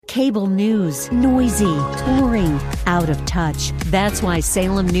Cable news, noisy, boring, out of touch. That's why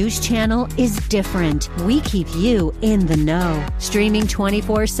Salem News Channel is different. We keep you in the know. Streaming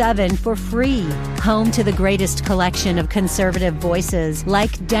 24/7 for free. Home to the greatest collection of conservative voices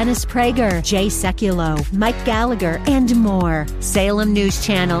like Dennis Prager, Jay Sekulow, Mike Gallagher, and more. Salem News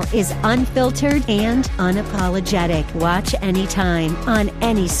Channel is unfiltered and unapologetic. Watch anytime, on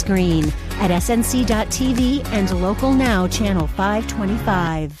any screen, at snc.tv and Local Now Channel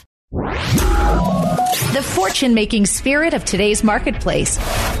 525. The fortune-making spirit of today's marketplace.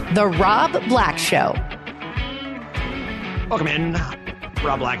 The Rob Black Show. Welcome in.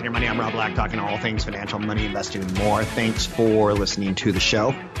 Rob Black and Your Money. I'm Rob Black, talking all things financial, money, investing, and more. Thanks for listening to the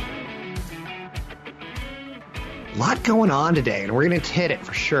show. A lot going on today, and we're going to hit it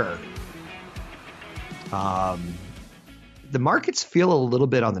for sure. The markets feel a little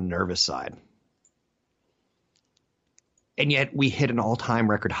bit on the nervous side. And yet we hit an all-time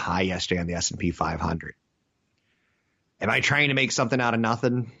record high yesterday on the S&P 500. Am I trying to make something out of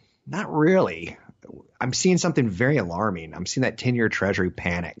nothing? Not really. I'm seeing something very alarming. I'm seeing that 10-year treasury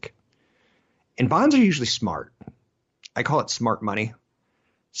panic. And bonds are usually smart. I call it smart money.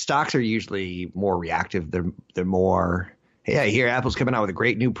 Stocks are usually more reactive. They're more, hey, I hear Apple's coming out with a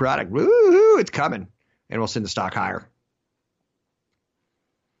great new product. Woo-hoo, it's coming. And we'll send the stock higher.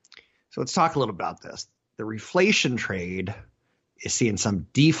 So let's talk a little about this. The reflation trade is seeing some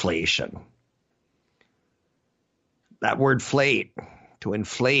deflation. That word flate, to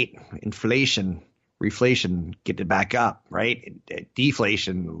inflate, inflation, reflation, get it back up, right?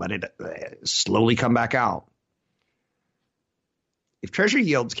 Deflation, let it slowly come back out. If treasury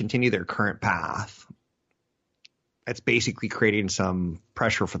yields continue their current path, that's basically creating some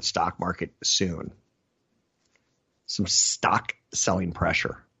pressure for the stock market soon. Some stock selling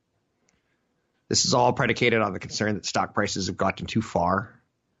pressure. This is all predicated on the concern that stock prices have gotten too far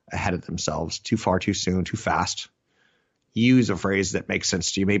ahead of themselves, too far, too soon, too fast. Use a phrase that makes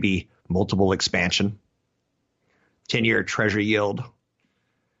sense to you, maybe multiple expansion. 10-year treasury yield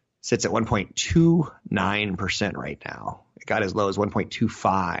sits at 1.29% right now. It got as low as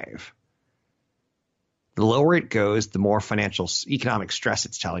 1.25. The lower it goes, the more financial economic stress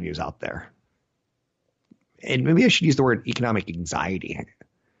it's telling you is out there. And maybe I should use the word economic anxiety.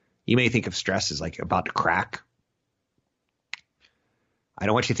 You may think of stress as like about to crack. I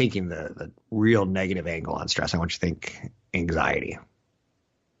don't want you thinking the real negative angle on stress. I want you to think anxiety.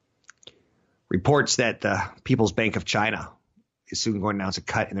 Reports that the People's Bank of China is soon going to announce a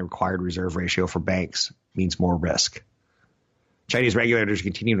cut in the required reserve ratio for banks means more risk. Chinese regulators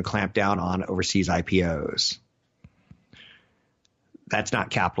continue to clamp down on overseas IPOs. That's not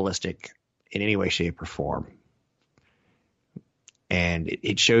capitalistic in any way, shape, or form. And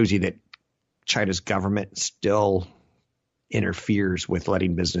it shows you that China's government still interferes with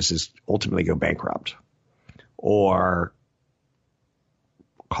letting businesses ultimately go bankrupt or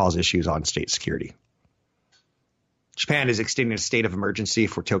cause issues on state security. Japan is extending a state of emergency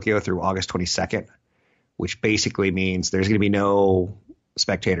for Tokyo through August 22nd, which basically means there's going to be no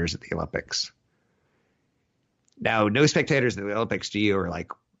spectators at the Olympics. Now, no spectators at the Olympics to you are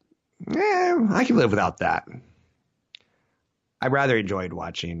like, I can live without that. I rather enjoyed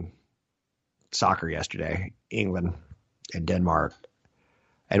watching soccer yesterday, England and Denmark.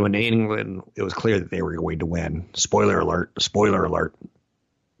 And when England, it was clear that they were going to win. Spoiler alert, spoiler alert.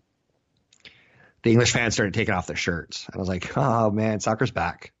 The English fans started taking off their shirts. And I was like, oh, man, soccer's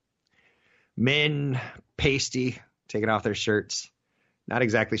back. Men, pasty, taking off their shirts. Not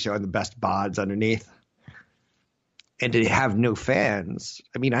exactly showing the best bods underneath. And to have no fans,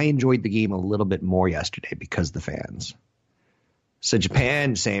 I mean, I enjoyed the game a little bit more yesterday because of the fans. So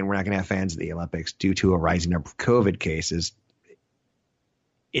Japan saying we're not going to have fans at the Olympics due to a rising number of COVID cases,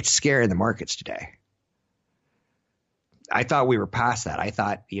 it's scaring the markets today. I thought we were past that. I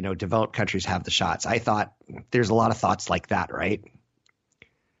thought, developed countries have the shots. I thought there's a lot of thoughts like that, right?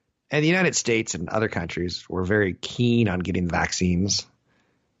 And the United States and other countries were very keen on getting the vaccines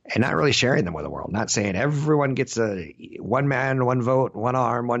and not really sharing them with the world, not saying everyone gets a one man, one vote, one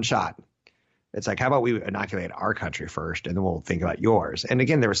arm, one shot. It's like, how about we inoculate our country first, and then we'll think about yours. And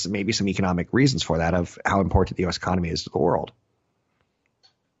again, there was maybe some economic reasons for that of how important the U.S. economy is to the world.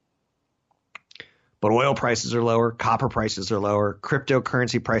 But oil prices are lower, copper prices are lower,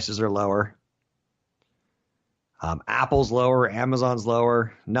 cryptocurrency prices are lower. Apple's lower, Amazon's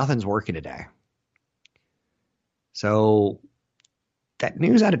lower. Nothing's working today. So that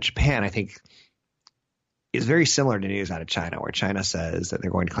news out of Japan, I think, is very similar to news out of China, where China says that they're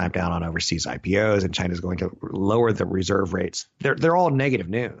going to clamp down on overseas IPOs and China's going to lower the reserve rates. They're all negative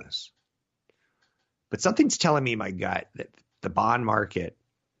news. But something's telling me in my gut that the bond market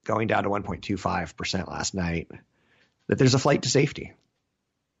going down to 1.25% last night, that there's a flight to safety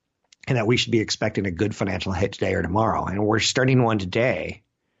and that we should be expecting a good financial hit today or tomorrow. And we're starting one today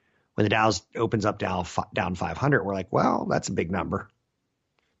when the Dow opens up down 500. We're like, well, that's a big number.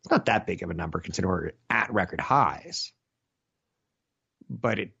 It's not that big of a number considering we're at record highs,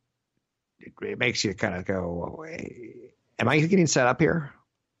 but it makes you kind of go, am I getting set up here?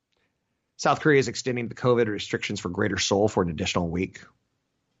 South Korea is extending the COVID restrictions for Greater Seoul for an additional week.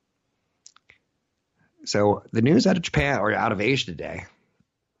 So the news out of Japan or out of Asia today,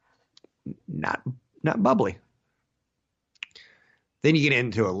 not bubbly. Then you get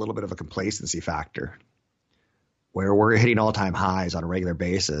into a little bit of a complacency factor where we're hitting all-time highs on a regular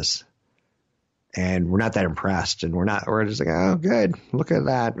basis, and we're not that impressed, and we're just like, oh, good, look at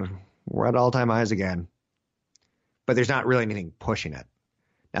that, we're at all-time highs again. But there's not really anything pushing it.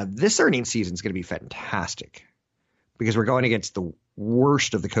 Now, this earnings season is going to be fantastic because we're going against the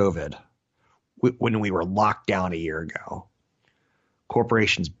worst of the COVID when we were locked down a year ago.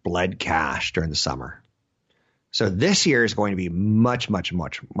 Corporations bled cash during the summer. So this year is going to be much, much,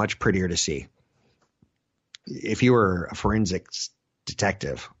 much, much prettier to see. If you were a forensics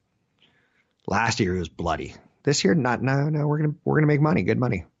detective, last year it was bloody. This year, no, we're gonna make money, good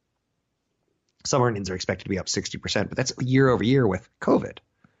money. Some earnings are expected to be up 60%, but that's year over year with COVID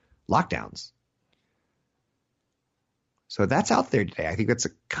lockdowns. So that's out there today. I think that's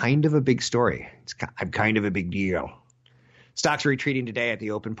a kind of a big story. It's kind of a big deal. Stocks are retreating today at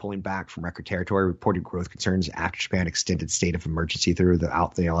the open, pulling back from record territory. Reported growth concerns after Japan extended state of emergency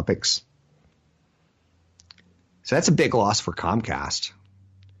throughout the Olympics. So that's a big loss for Comcast.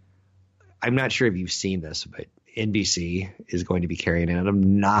 I'm not sure if you've seen this, but NBC is going to be carrying an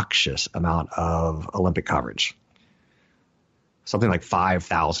obnoxious amount of Olympic coverage. Something like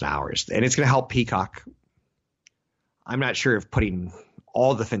 5,000 hours. And it's going to help Peacock. I'm not sure if putting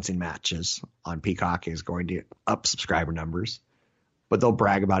all the fencing matches on Peacock is going to up subscriber numbers, but they'll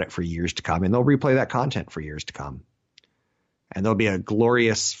brag about it for years to come, and they'll replay that content for years to come. And there'll be a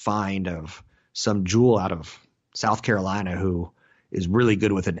glorious find of some jewel out of South Carolina who is really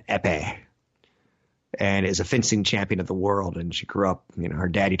good with an epee and is a fencing champion of the world. And she grew up, her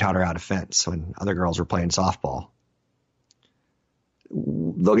daddy taught her how to fence when other girls were playing softball.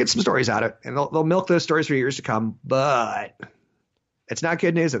 They'll get some stories out of it, and they'll milk those stories for years to come, but it's not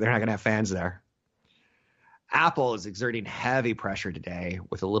good news that they're not going to have fans there. Apple is exerting heavy pressure today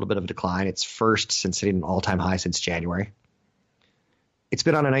with a little bit of a decline. It's first since hitting an all-time high since January. It's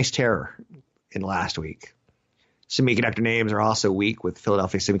been on a nice tear in the last week. Semiconductor names are also weak with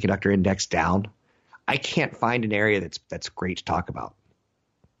Philadelphia Semiconductor Index down. I can't find an area that's great to talk about.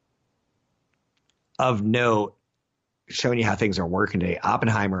 Of note, showing you how things are working today,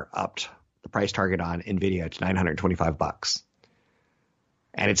 Oppenheimer upped the price target on NVIDIA to $925.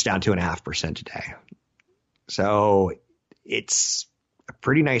 And it's down 2.5% today. So it's a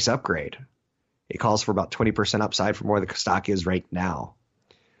pretty nice upgrade. It calls for about 20% upside from where the stock is right now.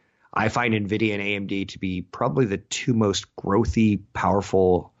 I find NVIDIA and AMD to be probably the two most growthy,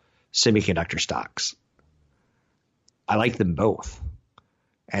 powerful semiconductor stocks. I like them both.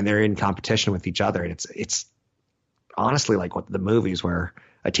 And they're in competition with each other. And it's honestly like what the movies where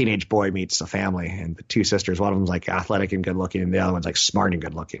a teenage boy meets a family and the two sisters, one of them's like athletic and good looking and the other one's like smart and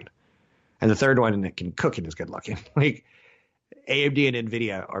good looking. And the third one that can cook and is good looking. Like AMD and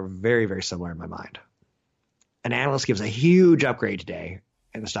NVIDIA are very, very similar in my mind. An analyst gives a huge upgrade today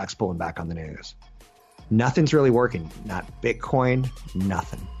and the stock's pulling back on the news. Nothing's really working. Not Bitcoin,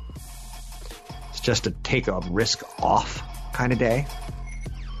 nothing. It's just a take a risk off kind of day.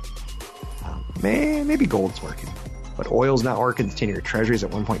 Maybe gold's working. But oil's not working. The 10-year treasury's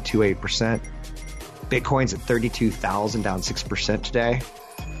at 1.28%. Bitcoin's at 32,000, down 6% today.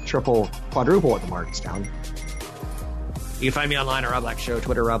 Quadruple what the market's down. You can find me online at Rob Black Show,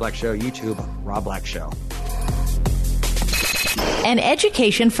 Twitter, Rob Black Show, YouTube, Rob Black Show. An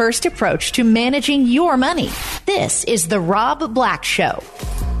education-first approach to managing your money. This is the Rob Black Show.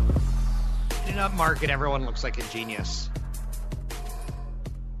 In an up market, everyone looks like a genius.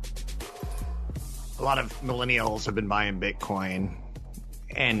 A lot of millennials have been buying Bitcoin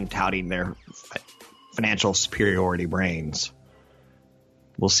and touting their financial superiority brains.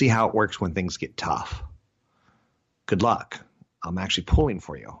 We'll see how it works when things get tough. Good luck. I'm actually pulling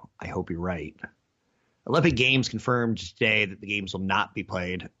for you. I hope you're right. Olympic Games confirmed today that the games will not be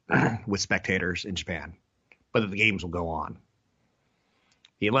played with spectators in Japan, but that the games will go on.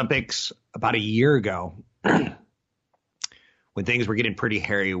 The Olympics, about a year ago, when things were getting pretty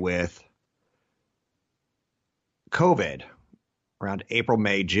hairy with COVID, around April,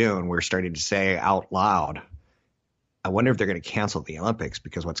 May, June, we're starting to say out loud, I wonder if they're going to cancel the Olympics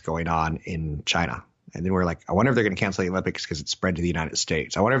because what's going on in China. And then we're like, I wonder if they're going to cancel the Olympics because it's spread to the United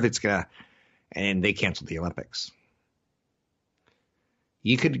States. I wonder if it's going to, and they canceled the Olympics.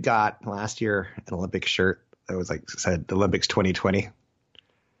 You could have got last year an Olympic shirt that was like said Olympics 2020.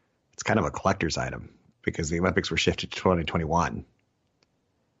 It's kind of a collector's item because the Olympics were shifted to 2021.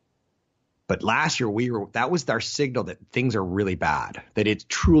 But last year that was our signal that things are really bad, that it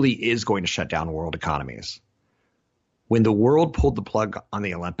truly is going to shut down world economies. When the world pulled the plug on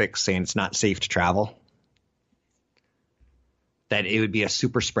the Olympics saying it's not safe to travel, that it would be a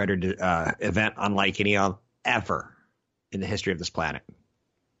super spreader event unlike any ever in the history of this planet.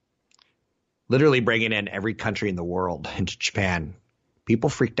 Literally bringing in every country in the world into Japan. People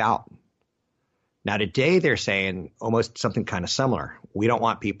freaked out. Now today they're saying almost something kind of similar. We don't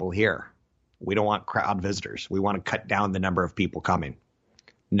want people here. We don't want crowd visitors. We want to cut down the number of people coming.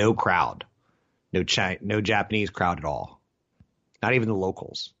 No crowd. No Japanese crowd at all. Not even the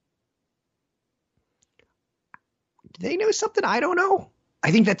locals. Do they know something I don't know?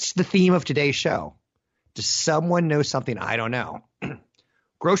 I think that's the theme of today's show. Does someone know something I don't know?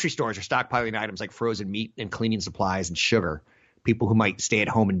 Grocery stores are stockpiling items like frozen meat and cleaning supplies and sugar. People who might stay at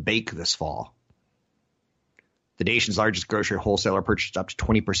home and bake this fall. The nation's largest grocery wholesaler purchased up to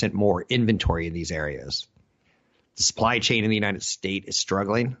 20% more inventory in these areas. The supply chain in the United States is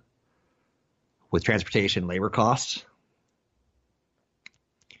struggling with transportation and labor costs.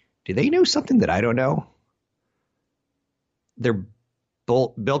 Do they know something that I don't know? They're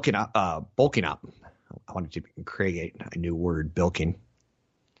bulking up. I wanted to create a new word, bilking.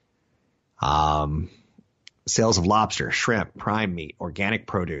 Sales of lobster, shrimp, prime meat, organic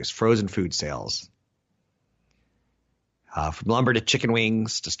produce, frozen food sales. From lumber to chicken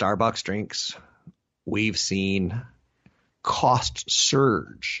wings to Starbucks drinks, we've seen cost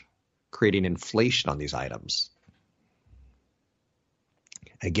surge, creating inflation on these items.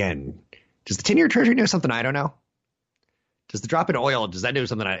 Again, does the 10-year treasury know something I don't know? Does the drop in oil, does that know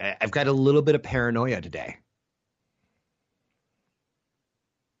something? I've got a little bit of paranoia today.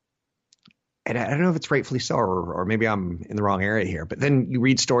 And I don't know if it's rightfully so, or maybe I'm in the wrong area here. But then you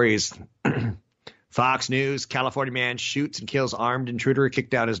read stories. Fox News, California man shoots and kills armed intruder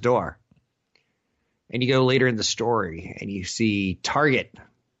kicked out his door. And you go later in the story and you see Target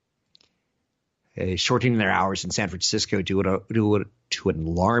shortening their hours in San Francisco due to an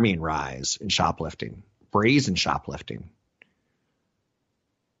alarming rise in shoplifting, brazen shoplifting.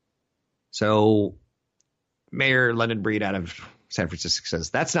 So Mayor London Breed out of San Francisco says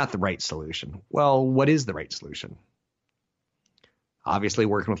that's not the right solution. Well, what is the right solution? Obviously,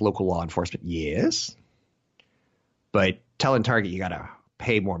 working with local law enforcement, yes. But telling Target you got to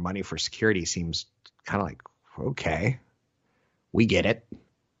pay more money for security seems kind of like, okay, we get it.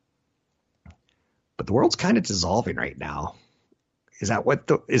 But the world's kind of dissolving right now. Is that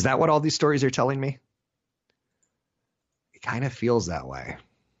what all these stories are telling me? It kind of feels that way.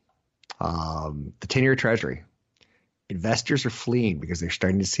 The 10-year treasury. Investors are fleeing because they're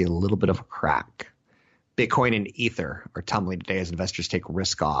starting to see a little bit of a crack. Bitcoin and Ether are tumbling today as investors take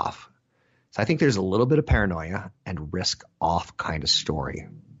risk off. So I think there's a little bit of paranoia and risk off kind of story.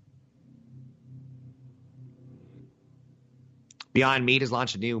 Beyond Meat has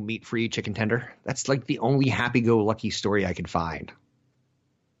launched a new meat-free chicken tender. That's like the only happy-go-lucky story I could find.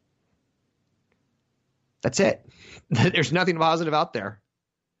 That's it. There's nothing positive out there.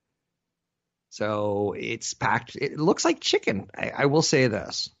 So it's packed. It looks like chicken. I will say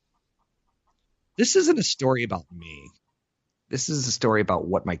this. This isn't a story about me. This is a story about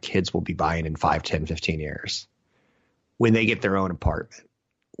what my kids will be buying in 5, 10, 15 years. When they get their own apartment.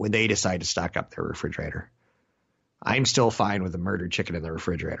 When they decide to stock up their refrigerator. I'm still fine with a murdered chicken in the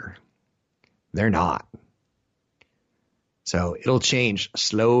refrigerator. They're not. So it'll change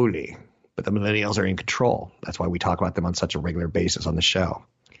slowly. But the millennials are in control. That's why we talk about them on such a regular basis on the show.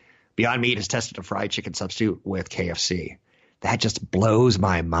 Beyond Meat has tested a fried chicken substitute with KFC. That just blows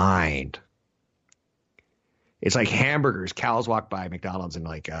my mind. It's like hamburgers. Cows walk by McDonald's and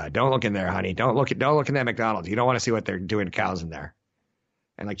like, don't look in there, honey. Don't look in that McDonald's. You don't want to see what they're doing to cows in there.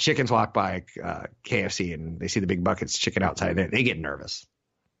 And like chickens walk by KFC and they see the big buckets chicken outside. They get nervous.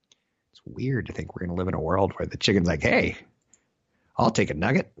 It's weird to think we're going to live in a world where the chicken's like, hey, I'll take a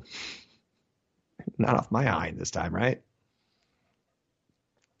nugget. Not off my hind this time, right?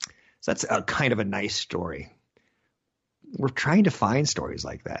 So that's a kind of a nice story. We're trying to find stories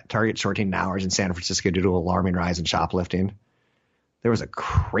like that. Target shortening hours in San Francisco due to alarming rise in shoplifting. There was a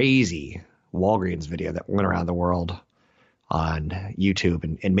crazy Walgreens video that went around the world on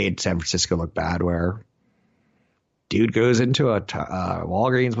YouTube and made San Francisco look bad, where dude goes into a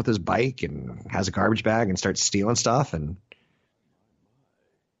Walgreens with his bike and has a garbage bag and starts stealing stuff and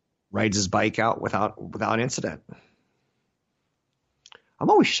rides his bike out without incident. I'm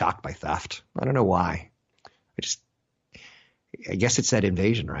always shocked by theft. I don't know why. I guess it's that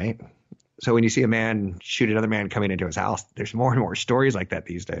invasion, right? So when you see a man shoot another man coming into his house, there's more and more stories like that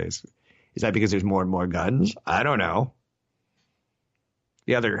these days. Is that because there's more and more guns? I don't know.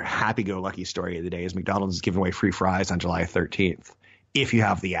 The other happy-go-lucky story of the day is McDonald's is giving away free fries on July 13th if you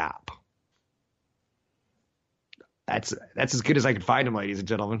have the app. That's as good as I can find them, ladies and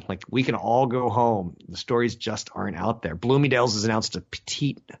gentlemen. Like, we can all go home. The stories just aren't out there. Bloomingdale's has announced a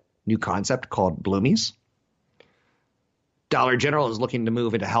petite new concept called Bloomies. Dollar General is looking to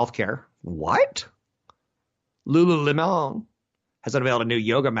move into healthcare. What? Lululemon has unveiled a new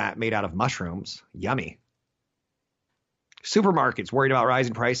yoga mat made out of mushrooms. Yummy. Supermarkets worried about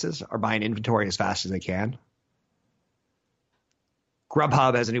rising prices are buying inventory as fast as they can.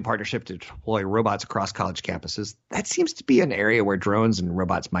 Grubhub has a new partnership to deploy robots across college campuses. That seems to be an area where drones and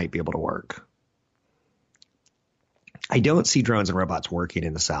robots might be able to work. I don't see drones and robots working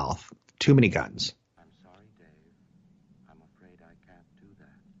in the South. Too many guns. I'm sorry, Dave. I'm afraid I can't do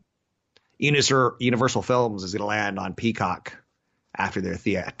that. Universal Films is going to land on Peacock after their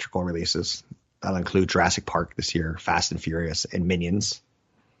theatrical releases. That'll include Jurassic Park this year, Fast and Furious, and Minions.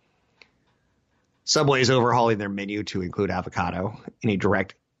 Subway is overhauling their menu to include avocado in a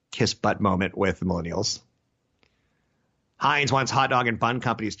direct kiss butt moment with the millennials. Heinz wants hot dog and bun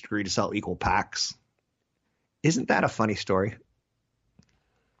companies to agree to sell equal packs. Isn't that a funny story?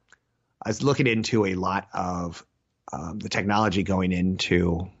 I was looking into a lot of the technology going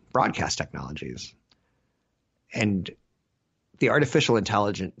into broadcast technologies. And the artificial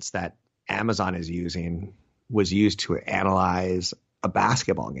intelligence that Amazon is using was used to analyze a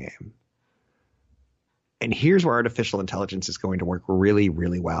basketball game. And here's where artificial intelligence is going to work really,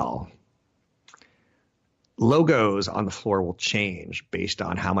 really well. Logos on the floor will change based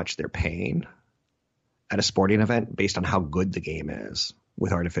on how much they're paying at a sporting event, based on how good the game is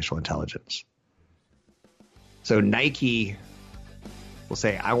with artificial intelligence. So Nike will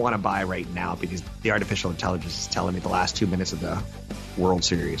say, I want to buy right now because the artificial intelligence is telling me the last 2 minutes of the World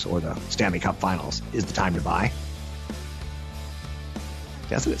Series or the Stanley Cup Finals is the time to buy.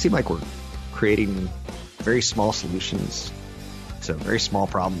 Doesn't it seem like we're creating very small solutions to very small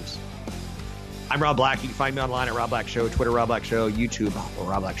problems? I'm Rob Black. You can find me online at Rob Black Show, Twitter Rob Black Show, YouTube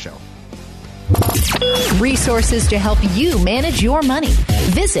Rob Black Show. Resources to help you manage your money.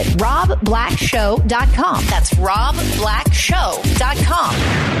 Visit robblackshow.com. That's robblackshow.com.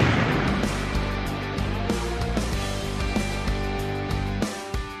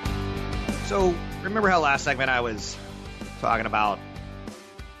 So remember how last segment I was talking about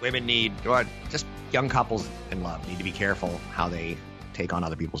women just young couples in love need to be careful how they take on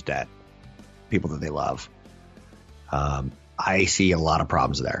other people's debt, people that they love. I see a lot of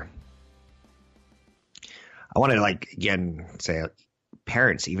problems there. I want to again say,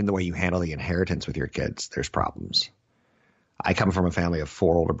 parents, even the way you handle the inheritance with your kids, there's problems. I come from a family of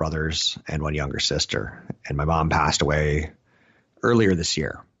 4 older brothers and 1 younger sister, and my mom passed away earlier this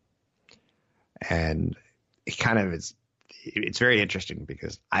year. And it's very interesting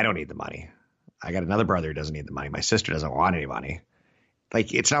because I don't need the money. I got another brother who doesn't need the money. My sister doesn't want any money.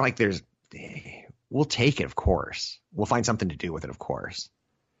 It's not like we'll take it, of course. We'll find something to do with it, of course.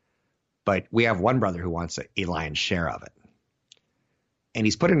 But we have one brother who wants a lion's share of it. And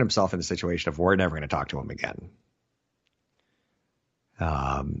he's putting himself in the situation of we're never going to talk to him again.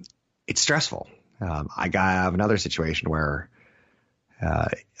 It's stressful. I have another situation where a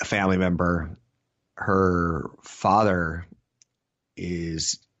family member, her father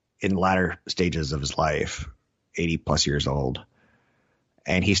is in the latter stages of his life, 80 plus years old.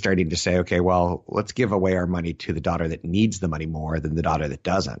 And he's starting to say, okay, well, let's give away our money to the daughter that needs the money more than the daughter that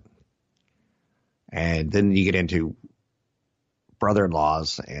doesn't. And then you get into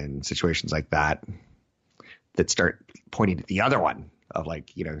brother-in-laws and situations like that start pointing to the other one of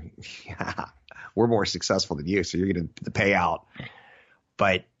we're more successful than you, so you're getting the payout.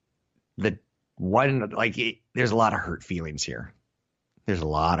 But the one, there's a lot of hurt feelings here. There's a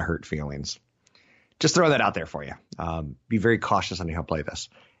lot of hurt feelings. Just throw that out there for you. Be very cautious on how you play this.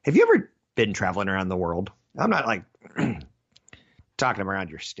 Have you ever been traveling around the world? I'm not talking around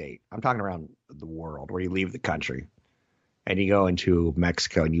your state. I'm talking around the world where you leave the country and you go into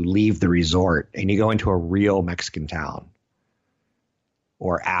Mexico and you leave the resort and you go into a real Mexican town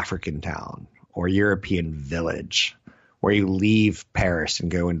or African town or European village where you leave Paris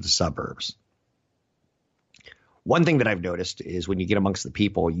and go into the suburbs. One thing that I've noticed is when you get amongst the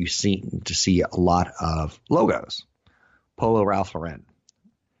people, you seem to see a lot of logos. Polo Ralph Lauren.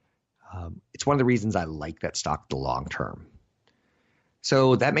 It's one of the reasons I like that stock the long term.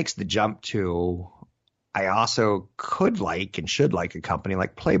 So that makes the jump to, I also could like and should like a company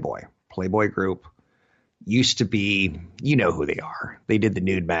like Playboy. Playboy Group used to be, you know who they are. They did the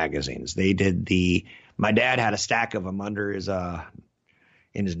nude magazines. They did my dad had a stack of them under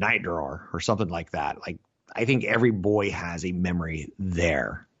in his night drawer or something like that. Like, I think every boy has a memory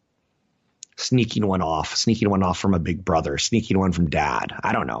there. Sneaking one off from a big brother, sneaking one from dad.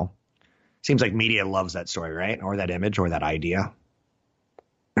 I don't know. Seems like media loves that story, right? Or that image or that idea.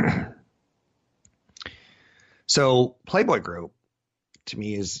 So Playboy Group, to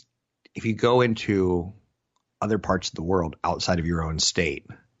me, is if you go into other parts of the world outside of your own state,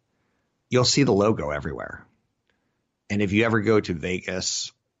 you'll see the logo everywhere. And if you ever go to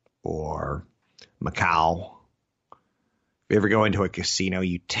Vegas or Macau, if you ever go into a casino,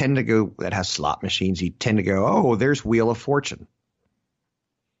 you tend to go that has slot machines, you tend to go, oh, there's Wheel of Fortune.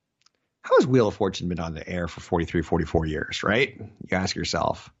 How has Wheel of Fortune been on the air for 43, 44 years, right? You ask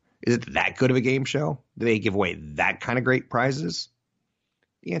yourself, is it that good of a game show? Do they give away that kind of great prizes?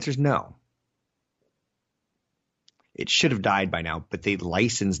 The answer is no. It should have died by now, but they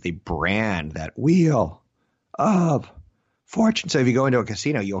licensed the brand, that Wheel of Fortune. So if you go into a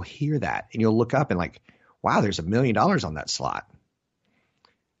casino, you'll hear that and you'll look up and like, wow, there's $1 million on that slot.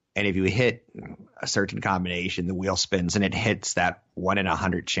 And if you hit a certain combination, the wheel spins and it hits that 1 in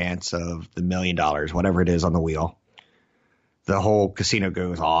 100 chance of the $1 million, whatever it is on the wheel. The whole casino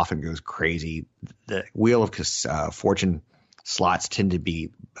goes off and goes crazy. The Wheel of Fortune slots tend to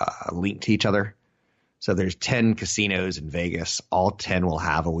be linked to each other. So there's 10 casinos in Vegas. All 10 will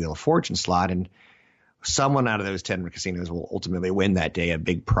have a Wheel of Fortune slot, and someone out of those 10 casinos will ultimately win that day a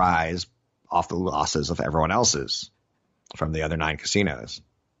big prize off the losses of everyone else's from the other 9 casinos.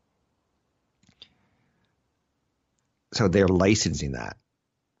 So they're licensing that.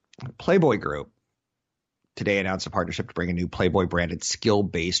 Playboy Group today announced a partnership to bring a new Playboy branded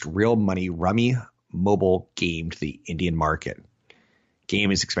skill-based real money rummy mobile game to the Indian market.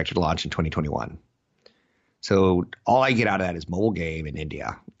 Game is expected to launch in 2021. So all I get out of that is mobile game in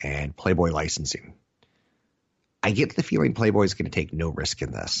India and Playboy licensing. I get the feeling Playboy is going to take no risk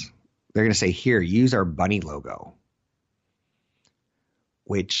in this. They're going to say, here, use our bunny logo,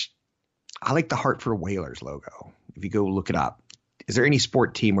 which I like the Hartford Whalers logo. If you go look it up, is there any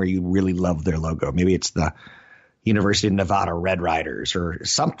sport team where you really love their logo? Maybe it's the University of Nevada Red Riders or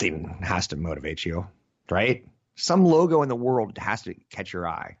something has to motivate you, right? Some logo in the world has to catch your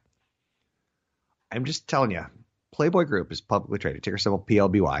eye. I'm just telling you, Playboy Group is publicly traded, ticker symbol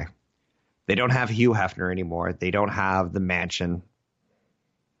PLBY. They don't have Hugh Hefner anymore. They don't have the mansion.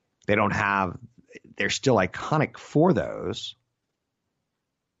 They're still iconic for those.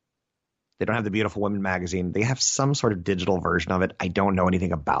 They don't have the Beautiful Women magazine. They have some sort of digital version of it. I don't know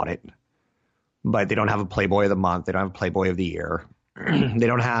anything about it. But they don't have a Playboy of the month. They don't have a Playboy of the year. They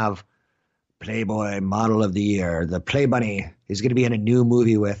don't have Playboy Model of the Year. The Play Bunny is going to be in a new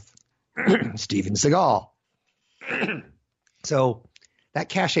movie with Steven Seagal. So that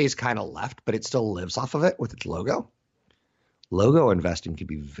cachet is kind of left, but it still lives off of it with its logo. Logo investing can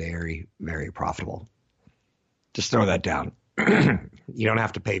be very, very profitable. Just throw that down. You don't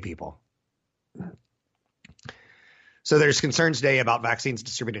have to pay people. So there's concerns today about vaccines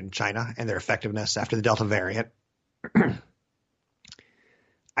distributed in China and their effectiveness after the Delta variant.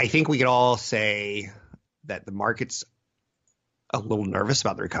 I think we could all say that the market's a little nervous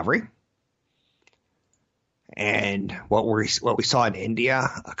about the recovery. And what we saw in India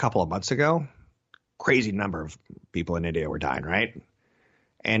a couple of months ago, crazy number of people in India were dying, right?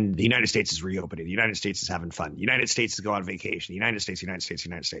 And the United States is reopening. The United States is having fun. The United States is going on vacation. The United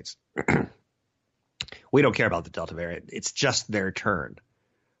States. We don't care about the Delta variant. It's just their turn.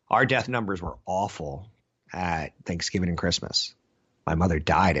 Our death numbers were awful at Thanksgiving and Christmas. My mother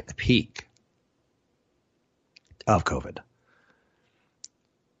died at the peak of COVID.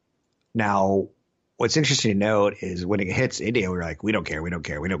 Now, what's interesting to note is when it hits India, we're like, we don't care.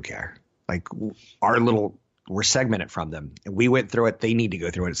 Like we're segmented from them. And we went through it. They need to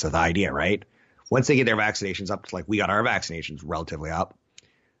go through it. So the idea, right? Once they get their vaccinations up to like we got our vaccinations relatively up,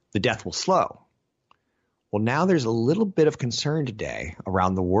 the death will slow. Well, now there's a little bit of concern today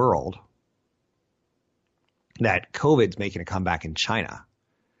around the world that COVID's making a comeback in China.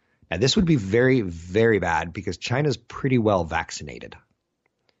 Now, this would be very, very bad because China's pretty well vaccinated.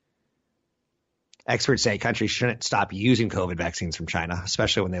 Experts say countries shouldn't stop using COVID vaccines from China,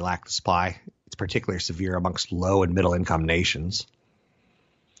 especially when they lack the supply. It's particularly severe amongst low and middle income nations.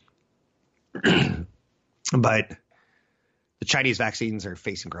 But The Chinese vaccines are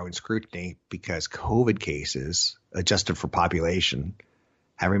facing growing scrutiny because COVID cases, adjusted for population,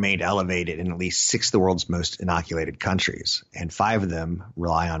 have remained elevated in at least 6 of the world's most inoculated countries, and 5 of them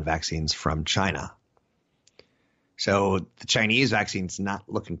rely on vaccines from China. So the Chinese vaccine's not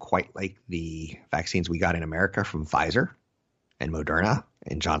looking quite like the vaccines we got in America from Pfizer and Moderna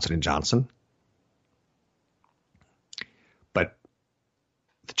and Johnson & Johnson. But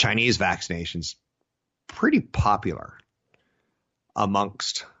the Chinese vaccination's pretty popular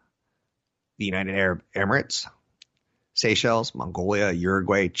amongst the United Arab Emirates, Seychelles, Mongolia,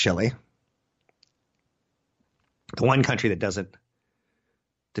 Uruguay, Chile. The one country that doesn't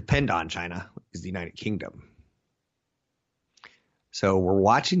depend on China is the United Kingdom. So we're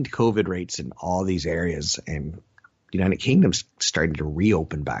watching COVID rates in all these areas, and the United Kingdom's starting to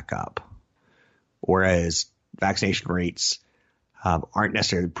reopen back up, whereas vaccination rates aren't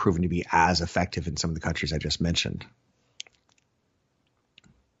necessarily proven to be as effective in some of the countries I just mentioned.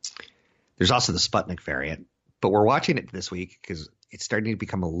 There's also the Sputnik variant, but we're watching it this week because it's starting to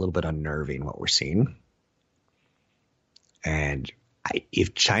become a little bit unnerving what we're seeing. And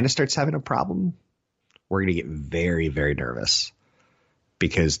if China starts having a problem, we're going to get very, very nervous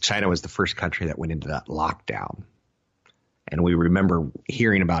because China was the first country that went into that lockdown. And we remember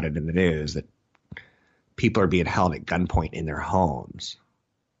hearing about it in the news that people are being held at gunpoint in their homes.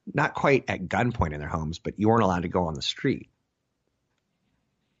 Not quite at gunpoint in their homes, but you weren't allowed to go on the street.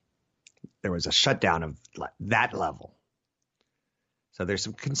 There was a shutdown of that level. So there's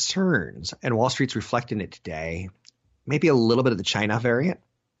some concerns, and Wall Street's reflecting it today. Maybe a little bit of the China variant,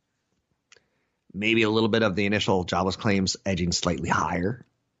 maybe a little bit of the initial jobless claims edging slightly higher.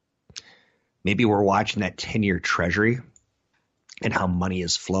 Maybe we're watching that 10-year treasury and how money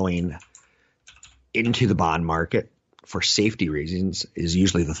is flowing into the bond market for safety reasons is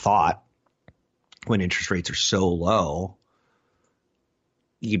usually the thought when interest rates are so low.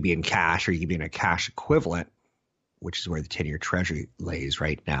 You could be in cash or you could be in a cash equivalent, which is where the 10-year treasury lays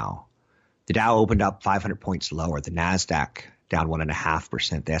right now. The Dow opened up 500 points lower. The NASDAQ down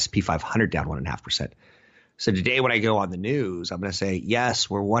 1.5%. The S&P 500 down 1.5%. So today when I go on the news, I'm going to say, yes,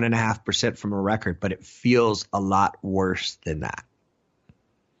 we're 1.5% from a record, but it feels a lot worse than that.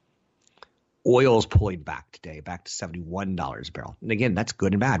 Oil's pulling back today, back to $71 a barrel. And again, that's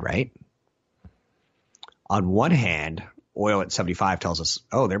good and bad, right? On one hand, oil at 75 tells us,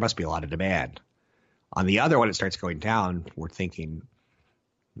 oh, there must be a lot of demand. On the other, when it starts going down, we're thinking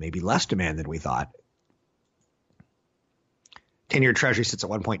maybe less demand than we thought. 10-year treasury sits at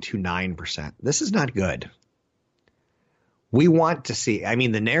 1.29%. This is not good. We want to see,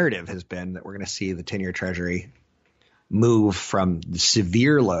 the narrative has been that we're going to see the 10-year treasury move from the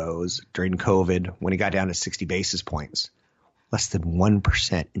severe lows during COVID when it got down to 60 basis points. Less than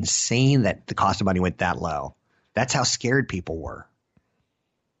 1%. Insane that the cost of money went that low. That's how scared people were.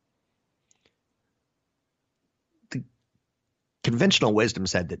 The conventional wisdom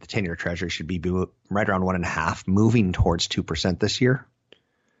said that the 10-year treasury should be right around 1.5%, moving towards 2% this year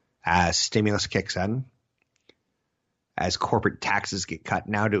as stimulus kicks in, as corporate taxes get cut.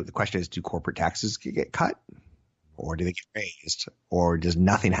 Now, the question is, do corporate taxes get cut, or do they get raised, or does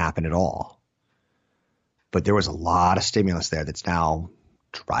nothing happen at all? But there was a lot of stimulus there that's now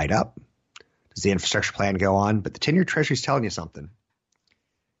dried up. Does the infrastructure plan go on? But the 10-year treasury is telling you something.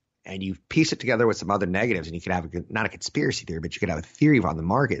 And you piece it together with some other negatives, and you could have not a conspiracy theory, but you could have a theory on the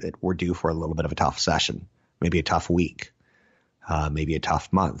market that we're due for a little bit of a tough session, maybe a tough week, maybe a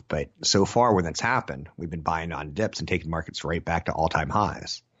tough month. But so far when that's happened, we've been buying on dips and taking markets right back to all-time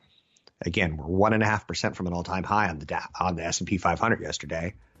highs. Again, we're 1.5% from an all-time high on the S&P 500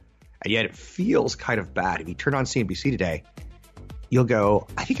 yesterday. And yet it feels kind of bad. If you turn on CNBC today, you'll go,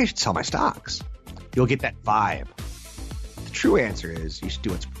 I think I should sell my stocks. You'll get that vibe. The true answer is you should do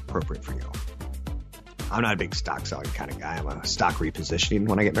what's appropriate for you. I'm not a big stock selling kind of guy. I'm a stock repositioning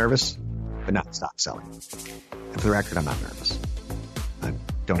when I get nervous, but not stock selling. And for the record, I'm not nervous. I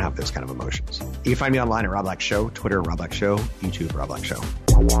don't have those kind of emotions. You can find me online at Rob Black Show, Twitter, Rob Black Show, YouTube, Rob Black Show.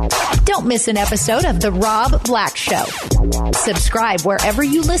 Don't miss an episode of The Rob Black Show. Subscribe wherever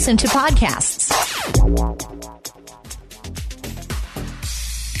you listen to podcasts.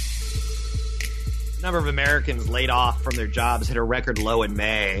 The number of Americans laid off from their jobs hit a record low in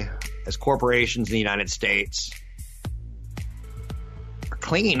May as corporations in the United States are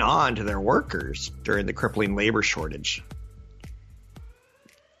clinging on to their workers during the crippling labor shortage.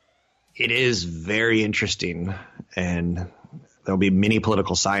 It is very interesting, and there'll be many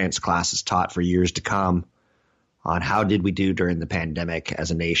political science classes taught for years to come on how did we do during the pandemic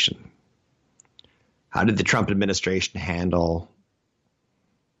as a nation. How did the Trump administration handle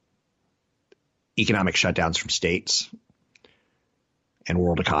economic shutdowns from states? and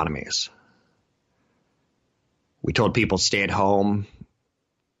world economies. We told people stay at home,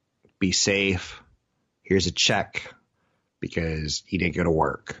 be safe. Here's a check because you didn't go to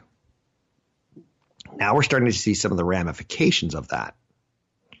work. Now we're starting to see some of the ramifications of that,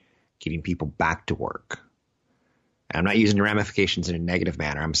 getting people back to work. And I'm not using the ramifications in a negative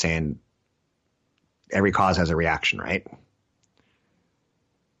manner. I'm saying every cause has a reaction, right?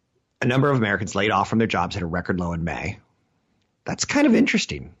 A number of Americans laid off from their jobs hit a record low in May. That's kind of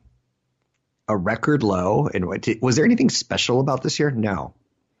interesting. A record low. And was there anything special about this year? No.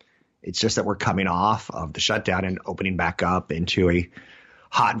 It's just that we're coming off of the shutdown and opening back up into a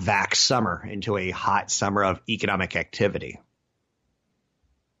hot vax summer, into a hot summer of economic activity.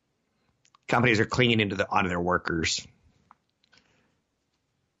 Companies are clinging onto their workers.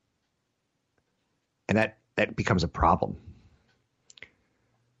 And that becomes a problem.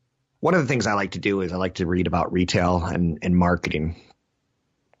 One of the things I like to do is I like to read about retail and marketing.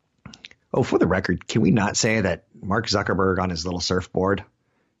 Oh, for the record, can we not say that Mark Zuckerberg on his little surfboard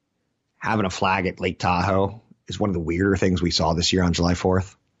having a flag at Lake Tahoe is one of the weirder things we saw this year on July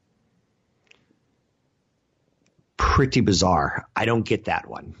 4th? Pretty bizarre. I don't get that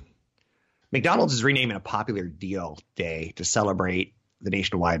one. McDonald's is renaming a popular deal day to celebrate the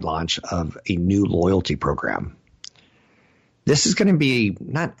nationwide launch of a new loyalty program. This is going to be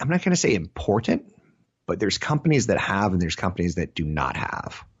I'm not going to say important, but there's companies that have and there's companies that do not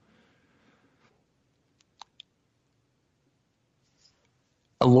have.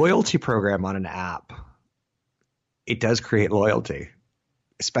 A loyalty program on an app, it does create loyalty,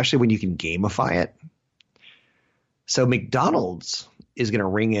 especially when you can gamify it. So McDonald's is going to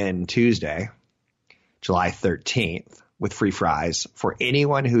ring in Tuesday, July 13th, with free fries for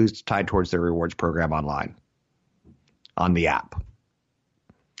anyone who's tied towards their rewards program online on the app.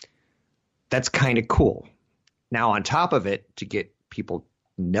 That's kind of cool. Now, on top of it, to get people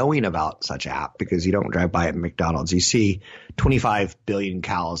knowing about such app, because you don't drive by at McDonald's, you see 25 billion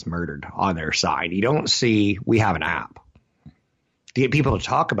cows murdered on their sign. You don't see we have an app. To get people to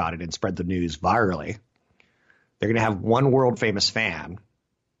talk about it and spread the news virally, they're going to have one world famous fan,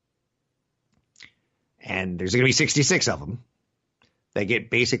 and there's going to be 66 of them. They get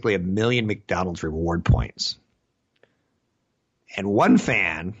basically 1 million McDonald's reward points. And one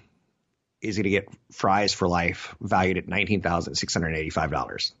fan is going to get fries for life valued at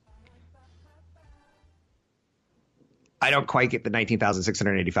 $19,685. I don't quite get the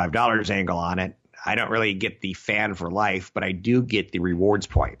 $19,685 angle on it. I don't really get the fan for life, but I do get the rewards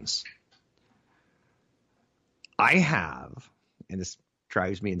points. I have, and this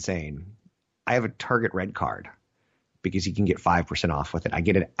drives me insane, I have a Target Red card because you can get 5% off with it.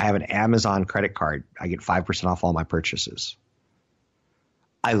 I have an Amazon credit card. I get 5% off all my purchases.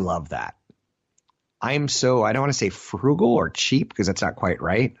 I love that. I don't want to say frugal or cheap because that's not quite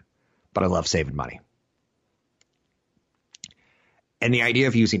right, but I love saving money. And the idea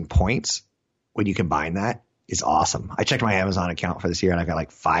of using points when you combine that is awesome. I checked my Amazon account for this year and I got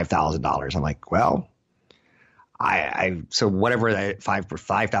like $5,000. I'm like, well, so whatever that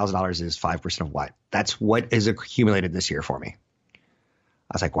 $5,000 is, 5% of what? That's what is accumulated this year for me.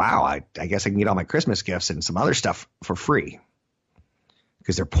 I was like, wow, I guess I can get all my Christmas gifts and some other stuff for free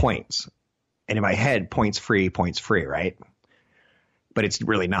because they're points. And in my head, points free, right? But it's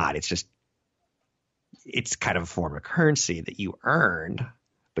really not. It's kind of a form of currency that you earned,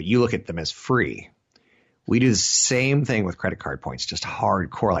 but you look at them as free. We do the same thing with credit card points, just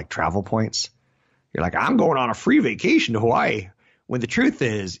hardcore like travel points. You're like, I'm going on a free vacation to Hawaii. When the truth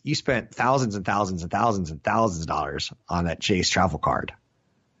is you spent thousands and thousands and thousands and thousands of dollars on that Chase travel card.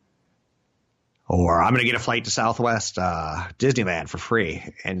 Or I'm going to get a flight to Southwest Disneyland for free.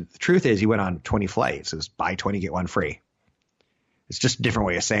 And the truth is you went on 20 flights. It was buy 20, get one free. It's just a different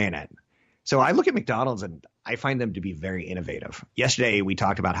way of saying it. So I look at McDonald's and I find them to be very innovative. Yesterday, we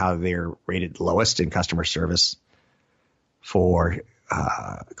talked about how they're rated lowest in customer service for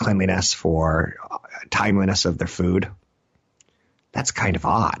cleanliness, for timeliness of their food. That's kind of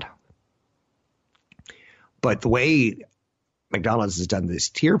odd. But the way McDonald's has done these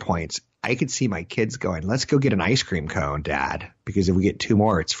tier points, I could see my kids going, let's go get an ice cream cone, Dad, because if we get 2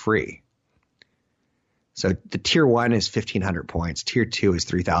 more, it's free. So the tier 1 is 1,500 points. Tier 2 is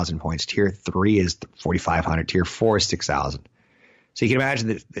 3,000 points. Tier 3 is 4,500. Tier 4 is 6,000. So you can imagine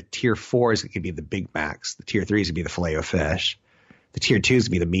that the tier 4 is going to be the Big Macs. The tier 3 is going to be the Filet-O-Fish. The tier 2 is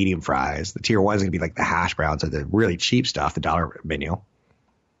going to be the medium fries. The tier 1 is going to be like the hash browns or the really cheap stuff, the dollar menu.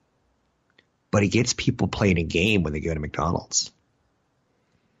 But it gets people playing a game when they go to McDonald's.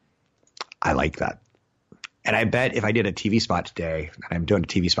 I like that. And I bet if I did a TV spot today, and I'm doing a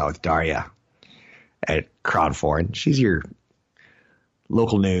TV spot with Daria at Crown 4, and she's your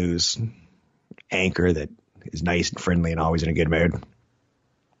local news anchor that is nice and friendly and always in a good mood.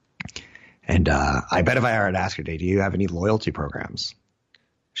 And I bet if I were to ask her today, do you have any loyalty programs?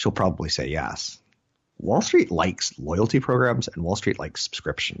 She'll probably say yes. Wall Street likes loyalty programs and Wall Street likes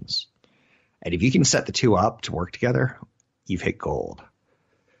subscriptions. And if you can set the two up to work together, you've hit gold.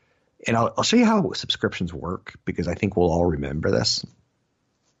 And I'll show you how subscriptions work because I think we'll all remember this.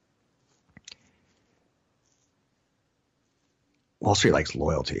 Wall Street likes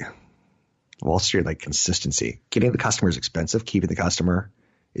loyalty. Wall Street likes consistency. Getting the customer is expensive. Keeping the customer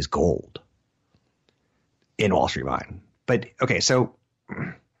is gold in Wall Street mind. But okay, so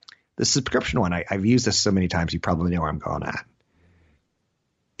the subscription one, I've used this so many times, you probably know where I'm going at.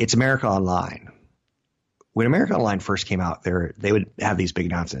 It's America Online. When America Online first came out, they would have these big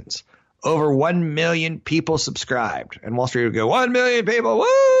announcements. Over 1 million people subscribed. And Wall Street would go, 1 million people,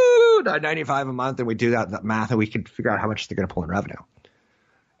 woo, $9.95 a month. And we'd do that math and we could figure out how much they're going to pull in revenue.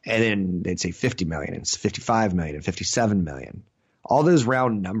 And then they'd say 50 million and 55 million and 57 million. All those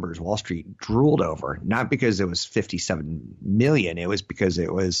round numbers Wall Street drooled over, not because it was 57 million. It was because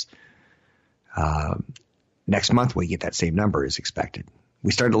it was next month we get that same number as expected.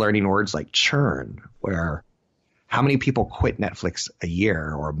 We started learning words like churn, where how many people quit Netflix a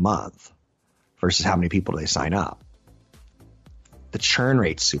year or a month versus how many people do they sign up. The churn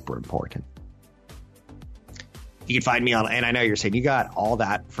rate's super important. You can find me on, and I know you're saying you got all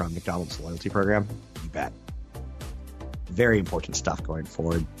that from McDonald's loyalty program. You bet. Very important stuff going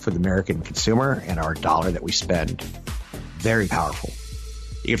forward for the American consumer and our dollar that we spend. Very powerful.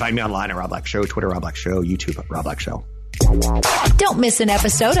 You can find me online at Rob Black Show, Twitter Rob Black Show, YouTube at Rob Black Show. Don't miss an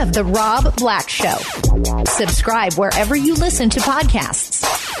episode of The Rob Black Show. Subscribe wherever you listen to podcasts.